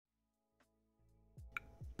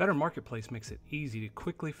Better Marketplace makes it easy to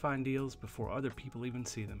quickly find deals before other people even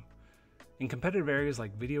see them. In competitive areas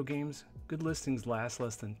like video games, good listings last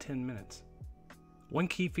less than 10 minutes. One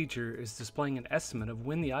key feature is displaying an estimate of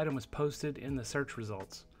when the item was posted in the search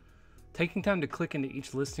results. Taking time to click into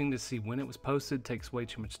each listing to see when it was posted takes way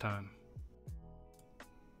too much time.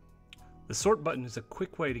 The sort button is a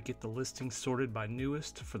quick way to get the listings sorted by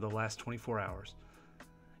newest for the last 24 hours.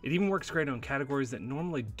 It even works great on categories that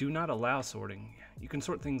normally do not allow sorting. You can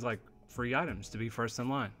sort things like free items to be first in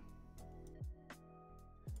line.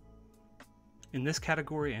 In this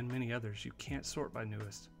category and many others, you can't sort by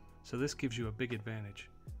newest, so this gives you a big advantage.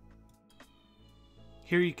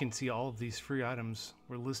 Here you can see all of these free items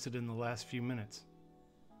were listed in the last few minutes.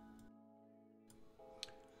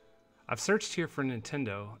 I've searched here for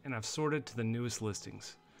Nintendo and I've sorted to the newest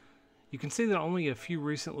listings. You can see that only a few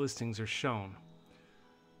recent listings are shown,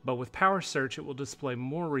 but with Power Search it will display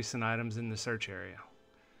more recent items in the search area.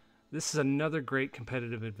 This is another great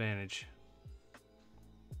competitive advantage.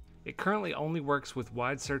 It currently only works with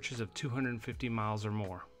wide searches of 250 miles or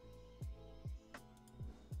more.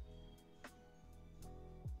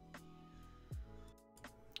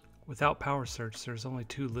 Without Power Search, there's only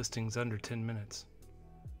 2 listings under 10 minutes.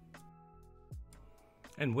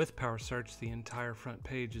 And with Power Search, the entire front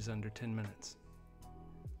page is under 10 minutes.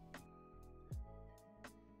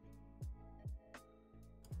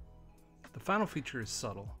 The final feature is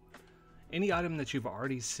subtle. Any item that you've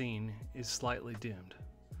already seen is slightly dimmed.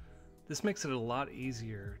 This makes it a lot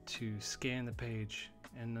easier to scan the page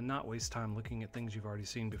and not waste time looking at things you've already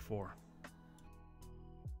seen before.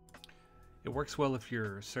 It works well if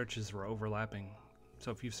your searches are overlapping. So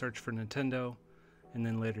if you search for Nintendo and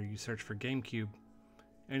then later you search for GameCube,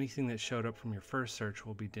 anything that showed up from your first search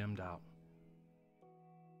will be dimmed out.